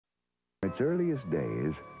its earliest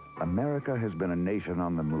days, America has been a nation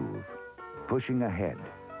on the move, pushing ahead,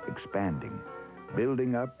 expanding,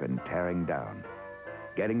 building up and tearing down,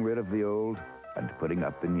 getting rid of the old and putting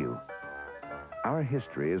up the new. Our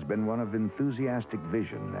history has been one of enthusiastic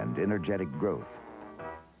vision and energetic growth.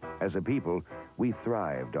 As a people, we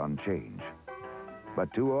thrived on change.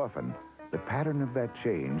 But too often, the pattern of that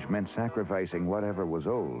change meant sacrificing whatever was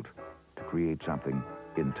old to create something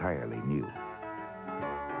entirely new.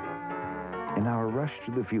 In our rush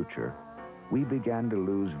to the future, we began to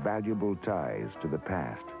lose valuable ties to the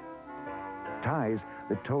past. Ties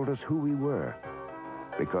that told us who we were,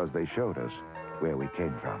 because they showed us where we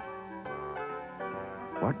came from.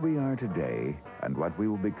 What we are today and what we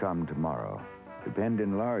will become tomorrow depend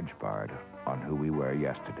in large part on who we were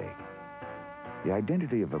yesterday. The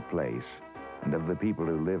identity of a place and of the people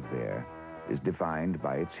who live there is defined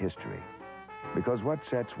by its history, because what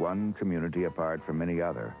sets one community apart from any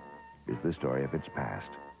other is the story of its past.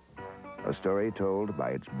 A story told by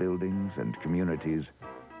its buildings and communities,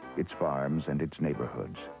 its farms and its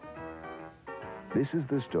neighborhoods. This is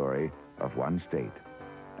the story of one state,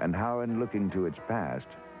 and how in looking to its past,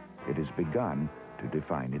 it has begun to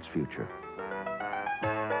define its future.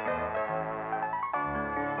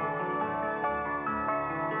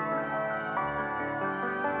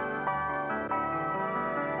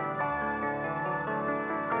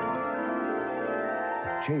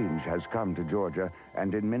 Change has come to Georgia,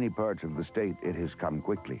 and in many parts of the state, it has come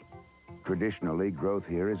quickly. Traditionally, growth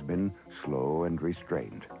here has been slow and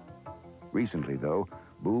restrained. Recently, though,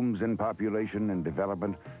 booms in population and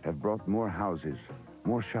development have brought more houses,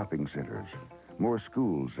 more shopping centers, more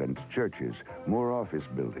schools and churches, more office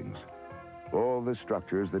buildings. All the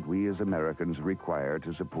structures that we as Americans require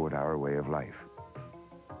to support our way of life.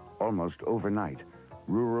 Almost overnight,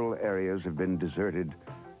 rural areas have been deserted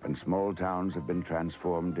and small towns have been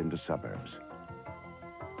transformed into suburbs.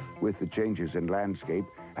 With the changes in landscape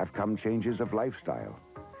have come changes of lifestyle,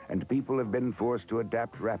 and people have been forced to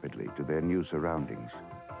adapt rapidly to their new surroundings.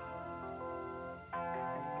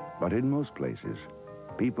 But in most places,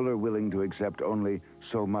 people are willing to accept only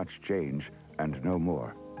so much change and no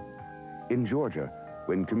more. In Georgia,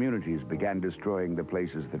 when communities began destroying the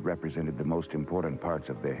places that represented the most important parts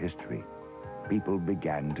of their history, people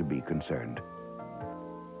began to be concerned.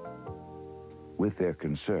 With their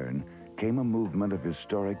concern came a movement of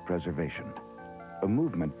historic preservation, a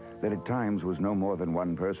movement that at times was no more than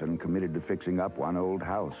one person committed to fixing up one old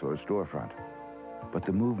house or storefront. But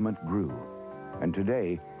the movement grew, and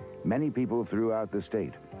today, many people throughout the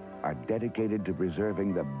state are dedicated to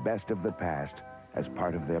preserving the best of the past as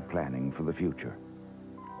part of their planning for the future.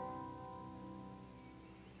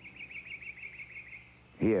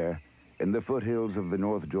 Here, in the foothills of the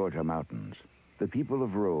North Georgia mountains, the people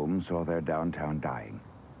of Rome saw their downtown dying,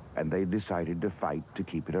 and they decided to fight to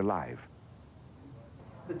keep it alive.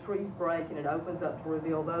 The trees break and it opens up to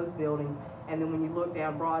reveal those buildings, and then when you look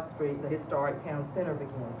down Broad Street, the historic town center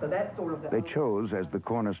begins. So that's sort of the... They chose as the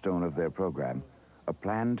cornerstone of their program a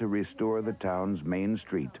plan to restore the town's main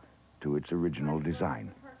street to its original design.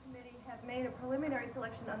 The Park Committee have made a preliminary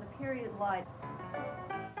selection on the period light.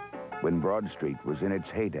 When Broad Street was in its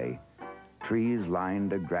heyday, trees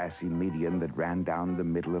lined a grassy median that ran down the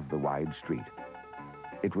middle of the wide street.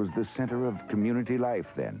 It was the center of community life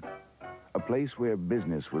then, a place where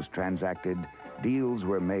business was transacted, deals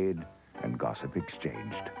were made, and gossip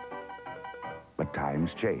exchanged. But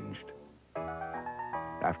times changed.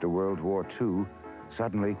 After World War II,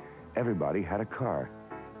 suddenly everybody had a car.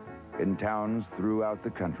 In towns throughout the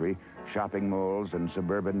country, shopping malls and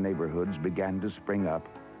suburban neighborhoods began to spring up,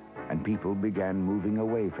 and people began moving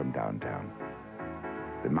away from downtown.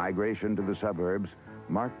 The migration to the suburbs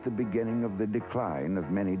marked the beginning of the decline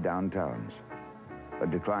of many downtowns, a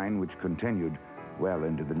decline which continued well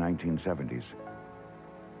into the 1970s.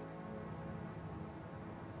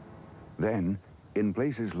 Then, in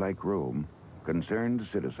places like Rome, concerned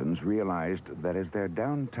citizens realized that as their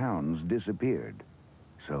downtowns disappeared,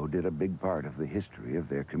 so did a big part of the history of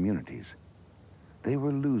their communities. They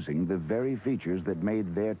were losing the very features that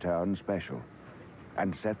made their town special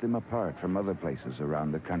and set them apart from other places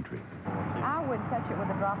around the country. I wouldn't touch it with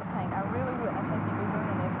a drop of paint. I really wouldn't. I think you'd be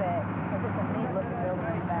ruining the effect, because it's a neat-looking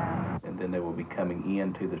building in the back. And then they will be coming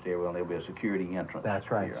into the stairwell, and there will be a security entrance.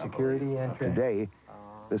 That's right, here, security entrance. Today,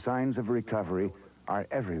 the signs of recovery are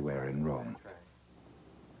everywhere in Rome.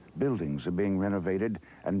 Buildings are being renovated,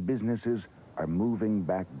 and businesses are moving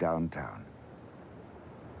back downtown.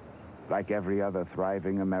 Like every other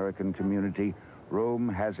thriving American community, Rome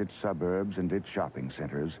has its suburbs and its shopping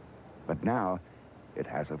centers, but now it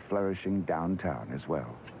has a flourishing downtown as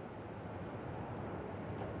well.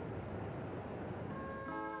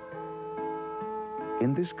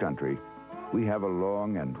 In this country, we have a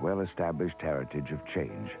long and well-established heritage of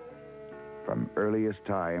change. From earliest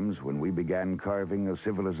times when we began carving a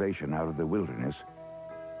civilization out of the wilderness,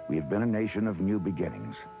 we have been a nation of new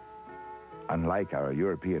beginnings. Unlike our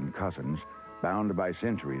European cousins, bound by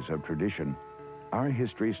centuries of tradition, our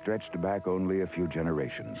history stretched back only a few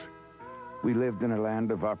generations. We lived in a land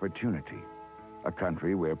of opportunity, a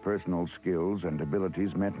country where personal skills and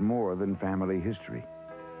abilities meant more than family history.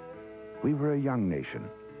 We were a young nation,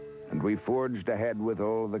 and we forged ahead with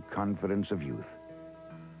all the confidence of youth.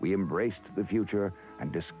 We embraced the future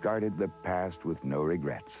and discarded the past with no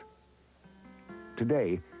regrets.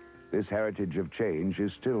 Today, this heritage of change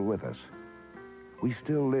is still with us. We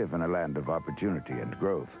still live in a land of opportunity and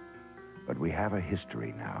growth, but we have a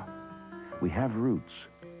history now. We have roots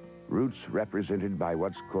represented by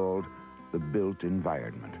what's called the built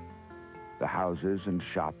environment. The houses and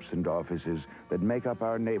shops and offices that make up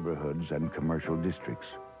our neighborhoods and commercial districts.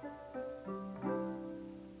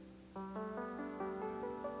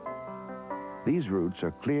 These roots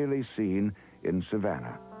are clearly seen in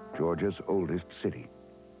Savannah, Georgia's oldest city.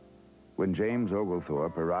 When James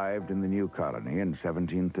Oglethorpe arrived in the new colony in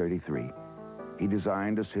 1733, he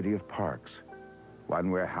designed a city of parks, one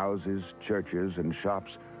where houses, churches, and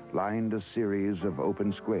shops lined a series of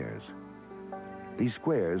open squares. These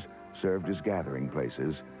squares served as gathering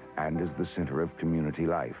places and as the center of community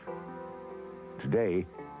life. Today,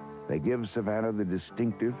 they give Savannah the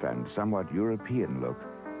distinctive and somewhat European look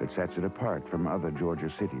that sets it apart from other Georgia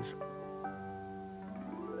cities.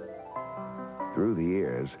 Through the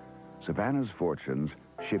years, Savannah's fortunes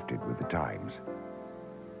shifted with the times.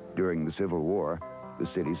 During the Civil War, the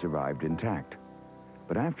city survived intact.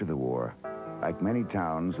 But after the war, like many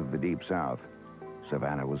towns of the Deep South,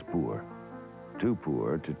 Savannah was poor. Too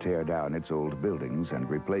poor to tear down its old buildings and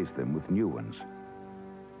replace them with new ones.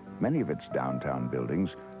 Many of its downtown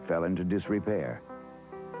buildings fell into disrepair.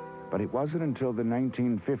 But it wasn't until the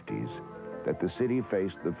 1950s that the city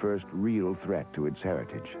faced the first real threat to its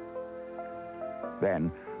heritage.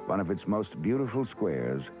 Then, one of its most beautiful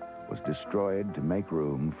squares was destroyed to make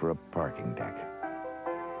room for a parking deck.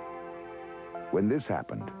 When this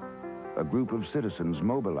happened, a group of citizens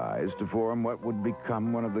mobilized to form what would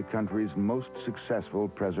become one of the country's most successful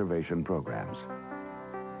preservation programs.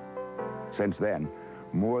 Since then,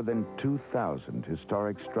 more than 2,000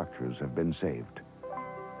 historic structures have been saved.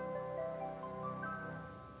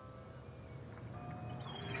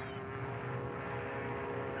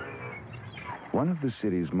 One of the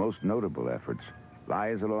city's most notable efforts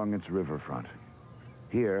lies along its riverfront.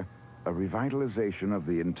 Here, a revitalization of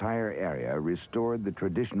the entire area restored the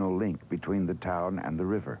traditional link between the town and the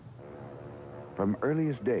river. From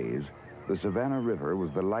earliest days, the Savannah River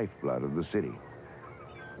was the lifeblood of the city.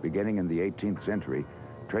 Beginning in the 18th century,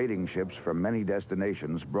 trading ships from many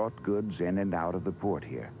destinations brought goods in and out of the port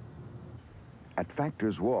here. At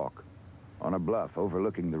Factor's Walk, on a bluff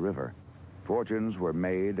overlooking the river, fortunes were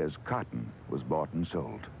made as cotton was bought and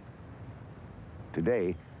sold.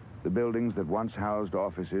 Today, the buildings that once housed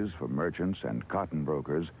offices for merchants and cotton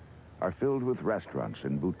brokers are filled with restaurants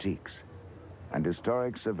and boutiques, and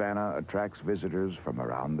historic Savannah attracts visitors from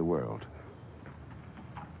around the world.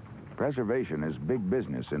 Preservation is big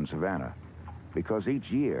business in Savannah because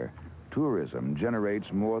each year, tourism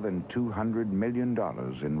generates more than $200 million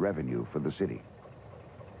in revenue for the city.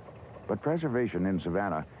 But preservation in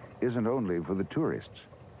Savannah isn't only for the tourists.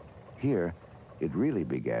 Here, it really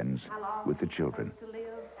begins with the children.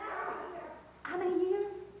 How many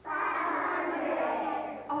years?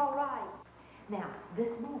 500. All right. Now,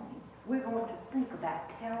 this morning, we're going to think about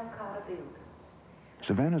terracotta buildings.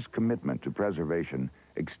 Savannah's commitment to preservation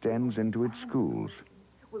extends into its schools,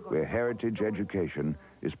 where heritage education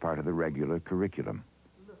is part of the regular curriculum.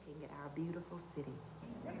 Looking at our beautiful city.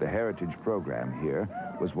 The heritage program here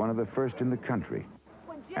was one of the first in the country,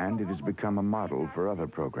 and it has become a model for other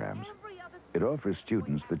programs. It offers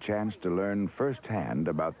students the chance to learn firsthand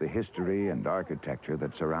about the history and architecture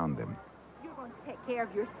that surround them. You're going to take care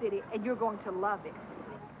of your city, and you're going to love it.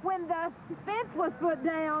 When the fence was put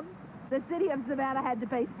down, the city of Savannah had to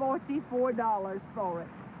pay $44 for it.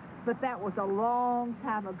 But that was a long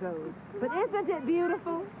time ago. But isn't it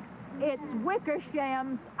beautiful? It's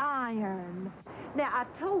Wickersham's iron. Now, I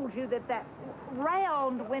told you that that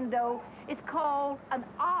round window is called an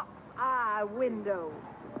ox eye window.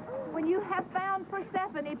 When you have found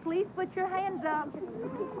Persephone, please put your hands up.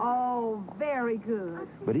 Oh, very good.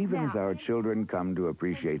 But even as our children come to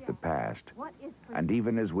appreciate the past, and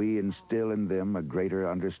even as we instill in them a greater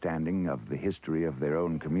understanding of the history of their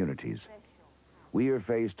own communities, we are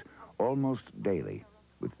faced almost daily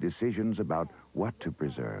with decisions about what to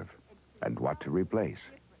preserve and what to replace.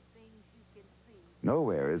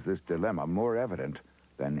 Nowhere is this dilemma more evident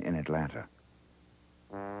than in Atlanta.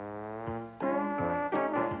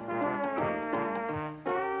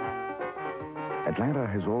 Atlanta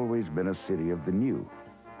has always been a city of the new.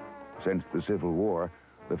 Since the Civil War,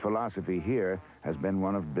 the philosophy here has been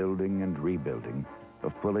one of building and rebuilding,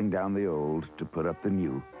 of pulling down the old to put up the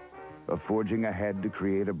new, of forging ahead to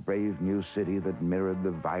create a brave new city that mirrored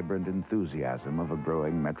the vibrant enthusiasm of a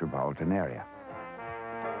growing metropolitan area.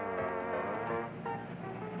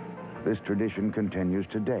 This tradition continues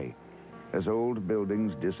today as old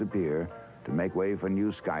buildings disappear to make way for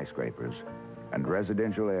new skyscrapers, and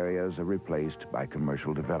residential areas are replaced by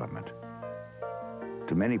commercial development.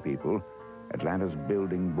 To many people, Atlanta's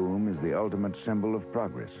building boom is the ultimate symbol of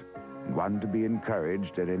progress, and one to be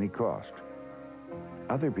encouraged at any cost.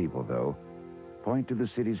 Other people, though, point to the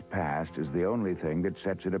city's past as the only thing that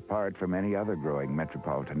sets it apart from any other growing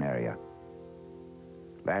metropolitan area.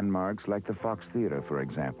 Landmarks like the Fox Theater, for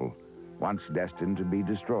example, once destined to be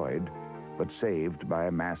destroyed, but saved by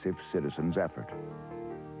a massive citizens' effort.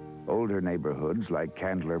 Older neighborhoods like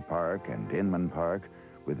Candler Park and Inman Park,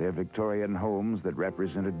 with their Victorian homes that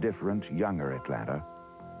represent a different, younger Atlanta.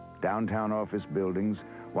 Downtown office buildings,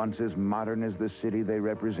 once as modern as the city they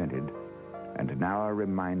represented, and now a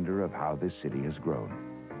reminder of how this city has grown.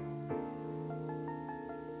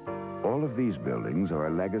 All of these buildings are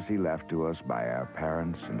a legacy left to us by our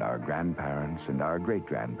parents and our grandparents and our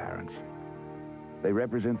great-grandparents. They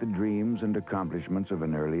represent the dreams and accomplishments of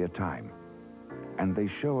an earlier time, and they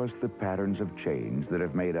show us the patterns of change that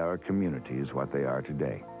have made our communities what they are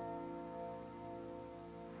today.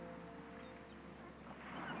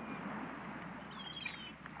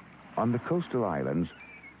 On the coastal islands,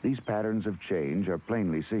 these patterns of change are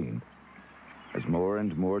plainly seen. As more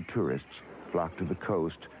and more tourists flock to the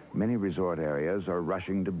coast, many resort areas are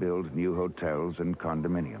rushing to build new hotels and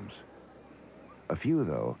condominiums. A few,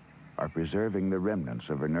 though, are preserving the remnants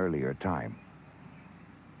of an earlier time.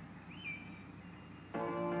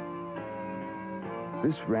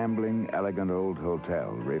 This rambling, elegant old hotel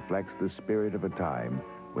reflects the spirit of a time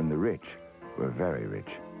when the rich were very rich.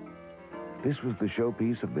 This was the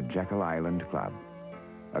showpiece of the Jekyll Island Club,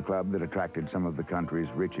 a club that attracted some of the country's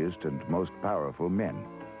richest and most powerful men.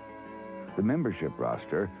 The membership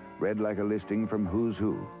roster read like a listing from Who's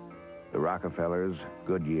Who. The Rockefellers,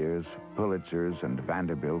 Goodyears, Pulitzers, and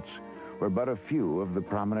Vanderbilts were but a few of the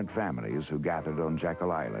prominent families who gathered on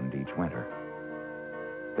Jekyll Island each winter.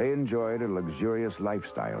 They enjoyed a luxurious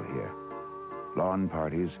lifestyle here. Lawn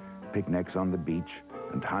parties, picnics on the beach,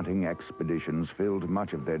 and hunting expeditions filled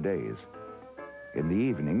much of their days. In the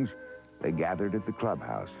evenings, they gathered at the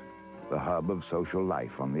clubhouse, the hub of social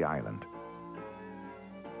life on the island.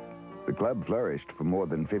 The club flourished for more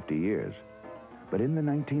than 50 years, but in the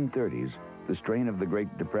 1930s, the strain of the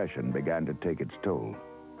Great Depression began to take its toll.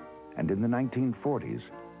 And in the 1940s,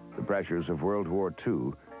 the pressures of World War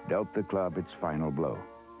II dealt the club its final blow.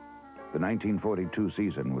 The 1942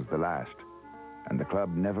 season was the last, and the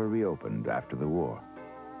club never reopened after the war.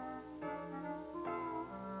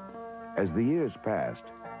 As the years passed,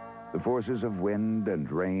 the forces of wind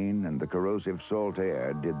and rain and the corrosive salt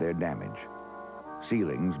air did their damage.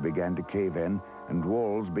 Ceilings began to cave in, and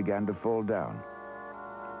walls began to fall down.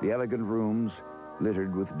 The elegant rooms,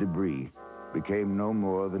 littered with debris, became no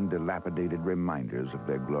more than dilapidated reminders of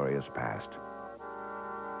their glorious past.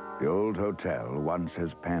 The old hotel, once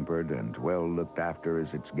as pampered and well looked after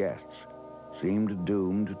as its guests, seemed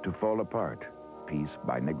doomed to fall apart, piece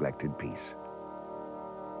by neglected piece.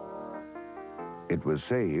 It was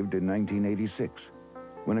saved in 1986,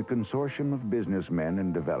 when a consortium of businessmen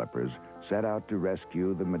and developers set out to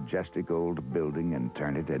rescue the majestic old building and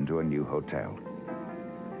turn it into a new hotel.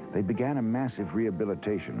 They began a massive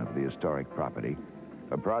rehabilitation of the historic property,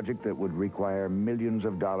 a project that would require millions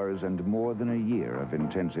of dollars and more than a year of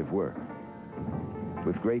intensive work.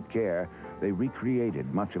 With great care, they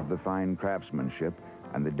recreated much of the fine craftsmanship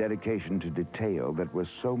and the dedication to detail that was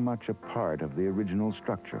so much a part of the original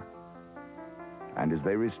structure. And as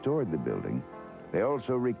they restored the building, they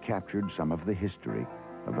also recaptured some of the history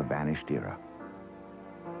of a vanished era.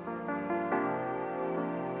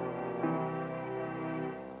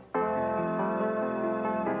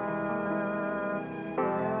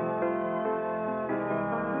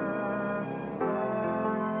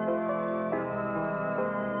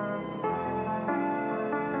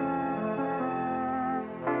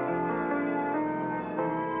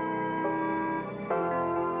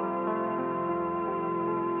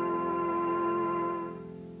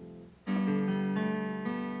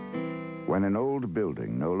 When an old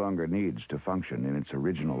building no longer needs to function in its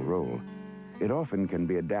original role, It often can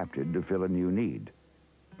be adapted to fill a new need.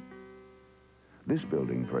 This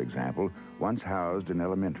building, for example, once housed an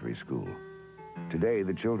elementary school. Today,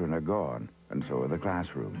 the children are gone, and so are the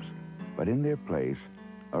classrooms. But in their place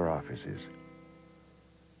are offices.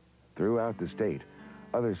 Throughout the state,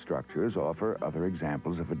 other structures offer other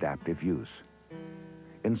examples of adaptive use.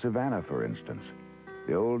 In Savannah, for instance,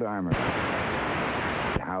 the old armory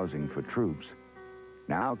housing for troops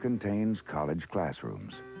now contains college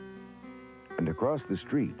classrooms. And across the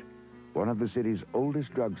street, one of the city's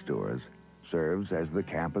oldest drugstores serves as the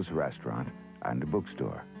campus restaurant and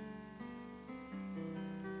bookstore.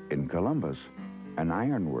 In Columbus, an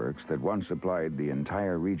ironworks that once supplied the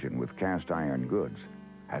entire region with cast iron goods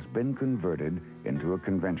has been converted into a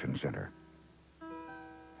convention center.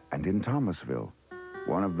 And in Thomasville,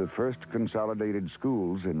 one of the first consolidated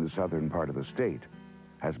schools in the southern part of the state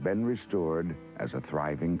has been restored as a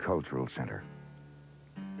thriving cultural center.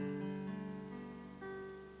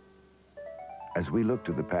 As we look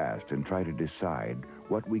to the past and try to decide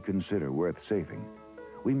what we consider worth saving,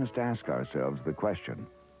 we must ask ourselves the question,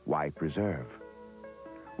 why preserve?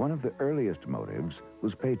 One of the earliest motives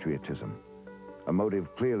was patriotism, a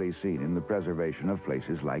motive clearly seen in the preservation of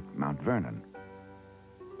places like Mount Vernon.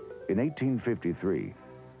 In 1853,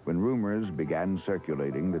 when rumors began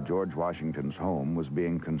circulating that George Washington's home was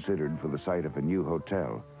being considered for the site of a new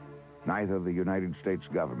hotel, neither the United States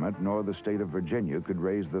government nor the state of Virginia could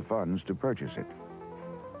raise the funds to purchase it.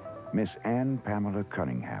 Miss Anne Pamela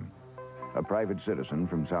Cunningham, a private citizen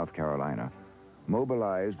from South Carolina,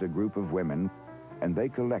 mobilized a group of women, and they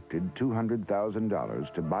collected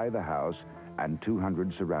 $200,000 to buy the house and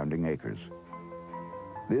 200 surrounding acres.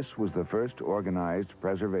 This was the first organized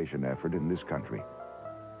preservation effort in this country,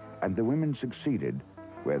 and the women succeeded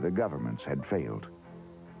where the governments had failed.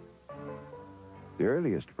 The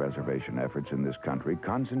earliest preservation efforts in this country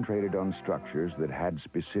concentrated on structures that had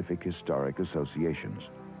specific historic associations.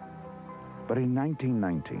 But in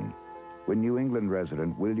 1919, when New England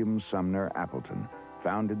resident William Sumner Appleton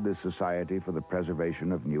founded the Society for the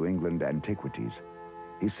Preservation of New England Antiquities,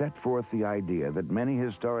 he set forth the idea that many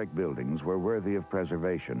historic buildings were worthy of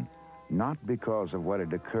preservation, not because of what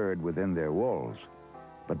had occurred within their walls,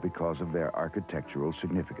 but because of their architectural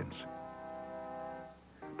significance.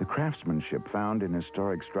 The craftsmanship found in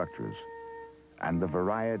historic structures and the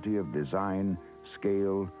variety of design,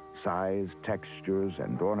 scale, size, textures,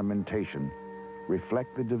 and ornamentation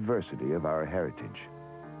reflect the diversity of our heritage.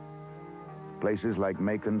 Places like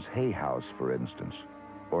Macon's Hay House, for instance,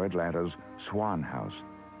 or Atlanta's Swan House,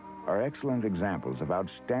 are excellent examples of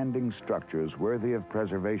outstanding structures worthy of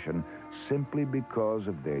preservation simply because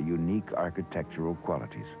of their unique architectural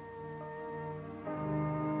qualities.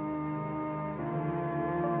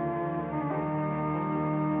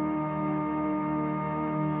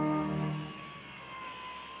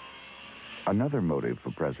 Another motive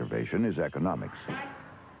for preservation is economics.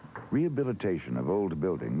 Rehabilitation of old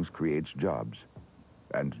buildings creates jobs,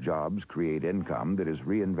 and jobs create income that is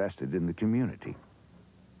reinvested in the community.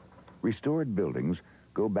 Restored buildings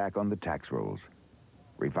go back on the tax rolls.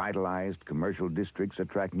 Revitalized commercial districts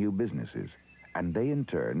attract new businesses, and they in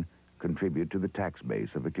turn contribute to the tax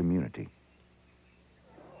base of a community.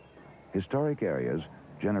 Historic areas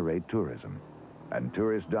generate tourism, and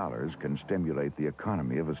tourist dollars can stimulate the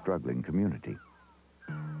economy of a struggling community.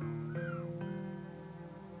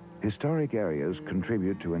 Historic areas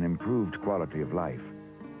contribute to an improved quality of life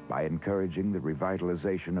by encouraging the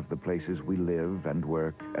revitalization of the places we live and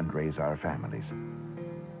work and raise our families.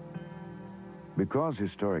 Because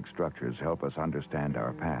historic structures help us understand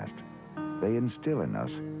our past, they instill in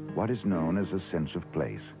us what is known as a sense of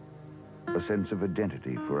place, a sense of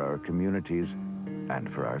identity for our communities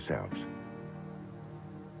and for ourselves.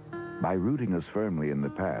 By rooting us firmly in the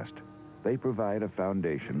past, they provide a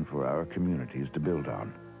foundation for our communities to build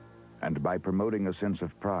on. And by promoting a sense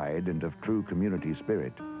of pride and of true community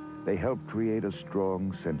spirit, they help create a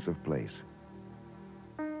strong sense of place.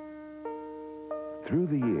 Through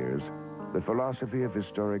the years, the philosophy of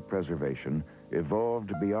historic preservation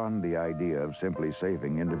evolved beyond the idea of simply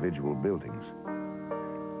saving individual buildings.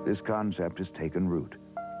 This concept has taken root,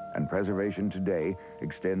 and preservation today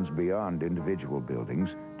extends beyond individual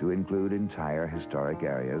buildings to include entire historic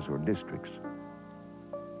areas or districts.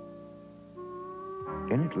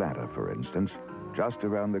 In Atlanta, for instance, just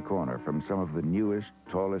around the corner from some of the newest,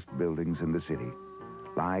 tallest buildings in the city,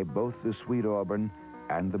 lie both the Sweet Auburn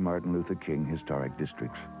and the Martin Luther King historic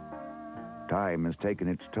districts. Time has taken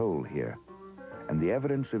its toll here, and the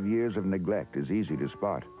evidence of years of neglect is easy to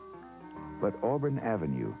spot. But Auburn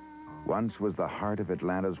Avenue once was the heart of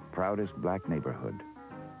Atlanta's proudest black neighborhood.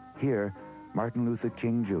 Here, Martin Luther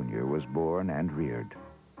King Jr. was born and reared.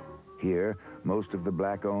 Here, most of the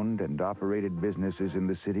black-owned and operated businesses in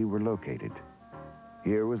the city were located.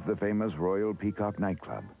 Here was the famous Royal Peacock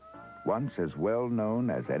nightclub, once as well known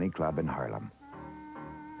as any club in Harlem.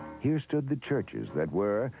 Here stood the churches that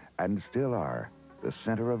were, and still are, the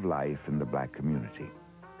center of life in the black community.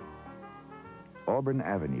 Auburn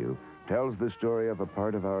Avenue tells the story of a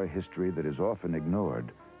part of our history that is often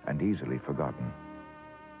ignored and easily forgotten.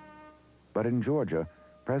 But in Georgia,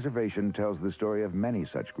 preservation tells the story of many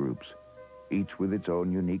such groups, each with its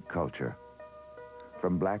own unique culture.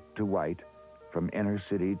 From black to white, from inner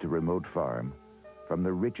city to remote farm, from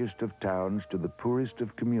the richest of towns to the poorest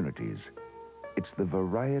of communities, it's the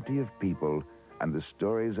variety of people and the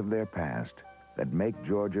stories of their past that make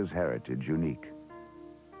Georgia's heritage unique.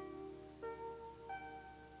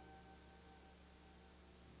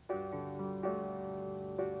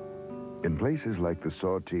 In places like the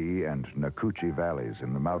Sawtee and Nacoochee valleys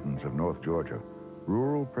in the mountains of North Georgia,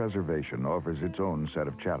 rural preservation offers its own set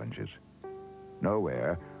of challenges.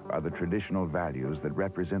 Nowhere are the traditional values that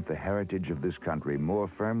represent the heritage of this country more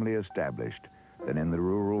firmly established than in the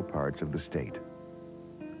rural parts of the state.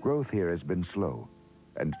 Growth here has been slow,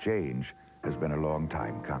 and change has been a long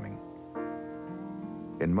time coming.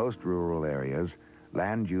 In most rural areas,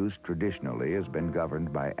 land use traditionally has been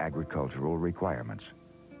governed by agricultural requirements.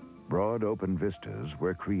 Broad open vistas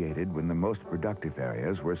were created when the most productive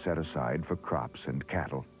areas were set aside for crops and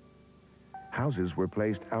cattle. Houses were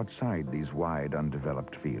placed outside these wide,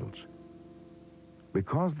 undeveloped fields.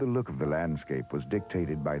 Because the look of the landscape was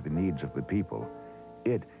dictated by the needs of the people,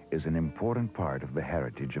 it is an important part of the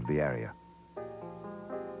heritage of the area.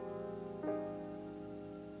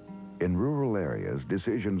 In rural areas,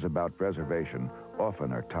 decisions about preservation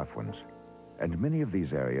often are tough ones, and many of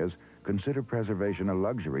these areas consider preservation a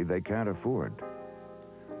luxury they can't afford.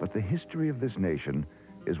 But the history of this nation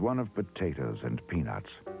is one of potatoes and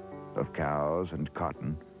peanuts, of cows and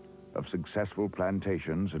cotton, of successful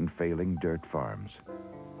plantations and failing dirt farms.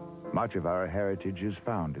 Much of our heritage is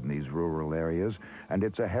found in these rural areas, and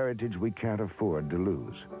it's a heritage we can't afford to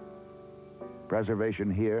lose. Preservation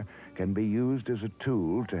here can be used as a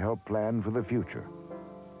tool to help plan for the future,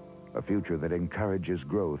 a future that encourages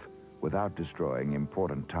growth without destroying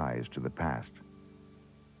important ties to the past.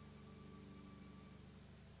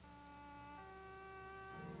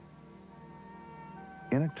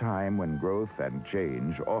 In a time when growth and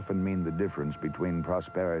change often mean the difference between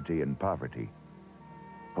prosperity and poverty,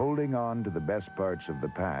 holding on to the best parts of the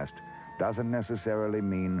past doesn't necessarily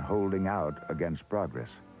mean holding out against progress.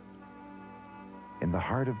 In the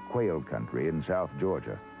heart of quail country in South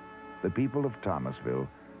Georgia, the people of Thomasville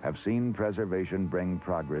have seen preservation bring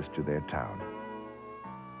progress to their town.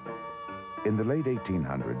 In the late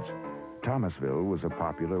 1800s, Thomasville was a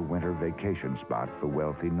popular winter vacation spot for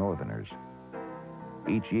wealthy Northerners.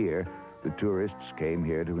 Each year, the tourists came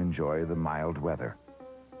here to enjoy the mild weather.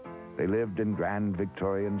 They lived in grand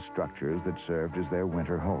Victorian structures that served as their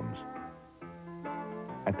winter homes.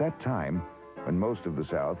 At that time, when most of the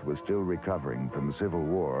South was still recovering from the Civil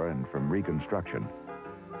War and from Reconstruction,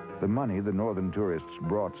 the money the northern tourists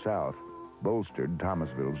brought south bolstered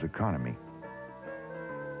Thomasville's economy.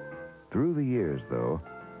 Through the years, though,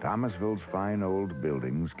 Thomasville's fine old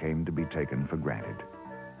buildings came to be taken for granted.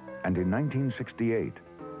 And in 1968,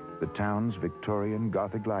 the town's Victorian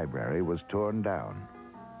Gothic library was torn down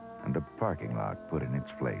and a parking lot put in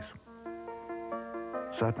its place.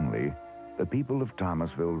 Suddenly, the people of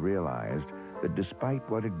Thomasville realized that despite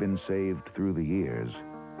what had been saved through the years,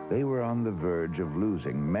 they were on the verge of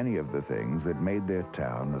losing many of the things that made their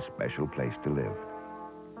town a special place to live.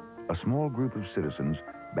 A small group of citizens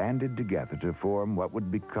banded together to form what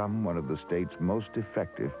would become one of the state's most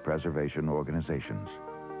effective preservation organizations.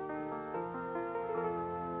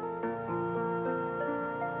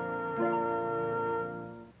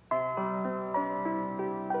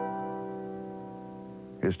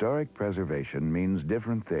 Historic preservation means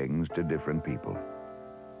different things to different people.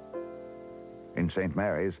 In St.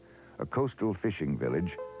 Mary's, a coastal fishing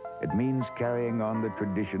village, it means carrying on the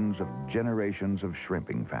traditions of generations of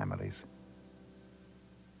shrimping families.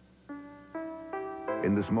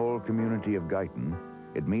 In the small community of Guyton,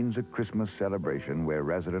 it means a Christmas celebration where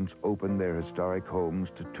residents open their historic homes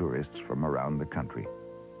to tourists from around the country.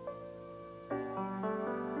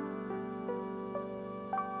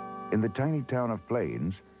 In the tiny town of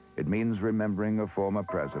Plains, it means remembering a former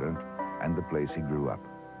president and the place he grew up.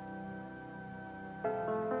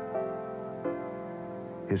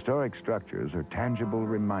 Historic structures are tangible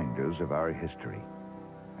reminders of our history,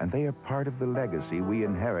 and they are part of the legacy we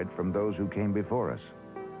inherit from those who came before us.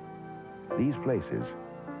 These places,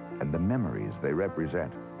 and the memories they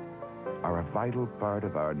represent are a vital part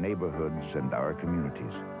of our neighborhoods and our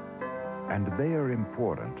communities. And they are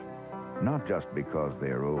important, not just because they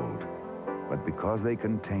are old, but because they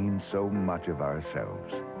contain so much of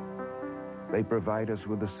ourselves. They provide us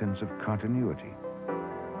with a sense of continuity.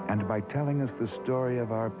 And by telling us the story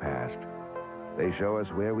of our past, they show us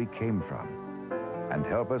where we came from and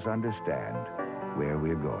help us understand where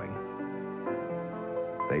we're going.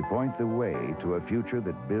 They point the way to a future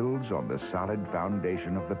that builds on the solid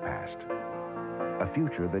foundation of the past. A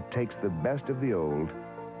future that takes the best of the old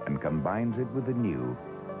and combines it with the new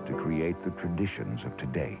to create the traditions of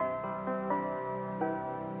today.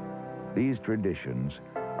 These traditions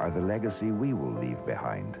are the legacy we will leave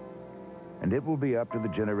behind, and it will be up to the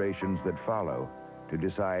generations that follow to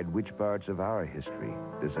decide which parts of our history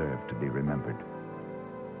deserve to be remembered.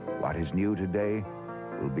 What is new today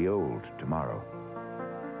will be old tomorrow,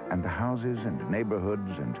 and the houses and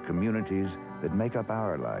neighborhoods and communities that make up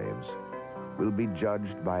our lives will be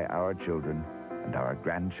judged by our children and our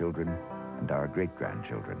grandchildren and our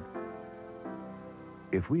great-grandchildren.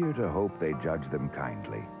 If we are to hope they judge them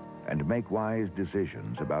kindly and make wise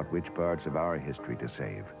decisions about which parts of our history to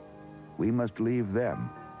save, we must leave them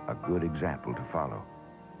a good example to follow.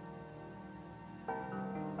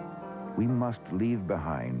 We must leave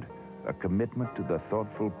behind a commitment to the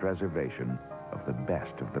thoughtful preservation of the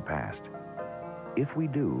best of the past. If we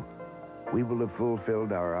do, we will have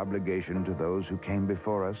fulfilled our obligation to those who came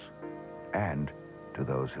before us and to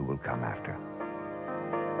those who will come after.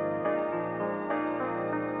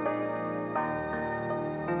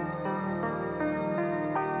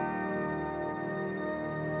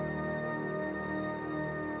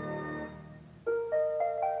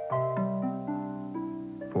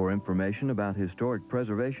 For information about historic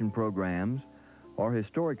preservation programs or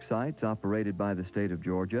historic sites operated by the state of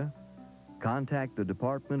Georgia, contact the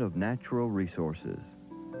Department of Natural Resources.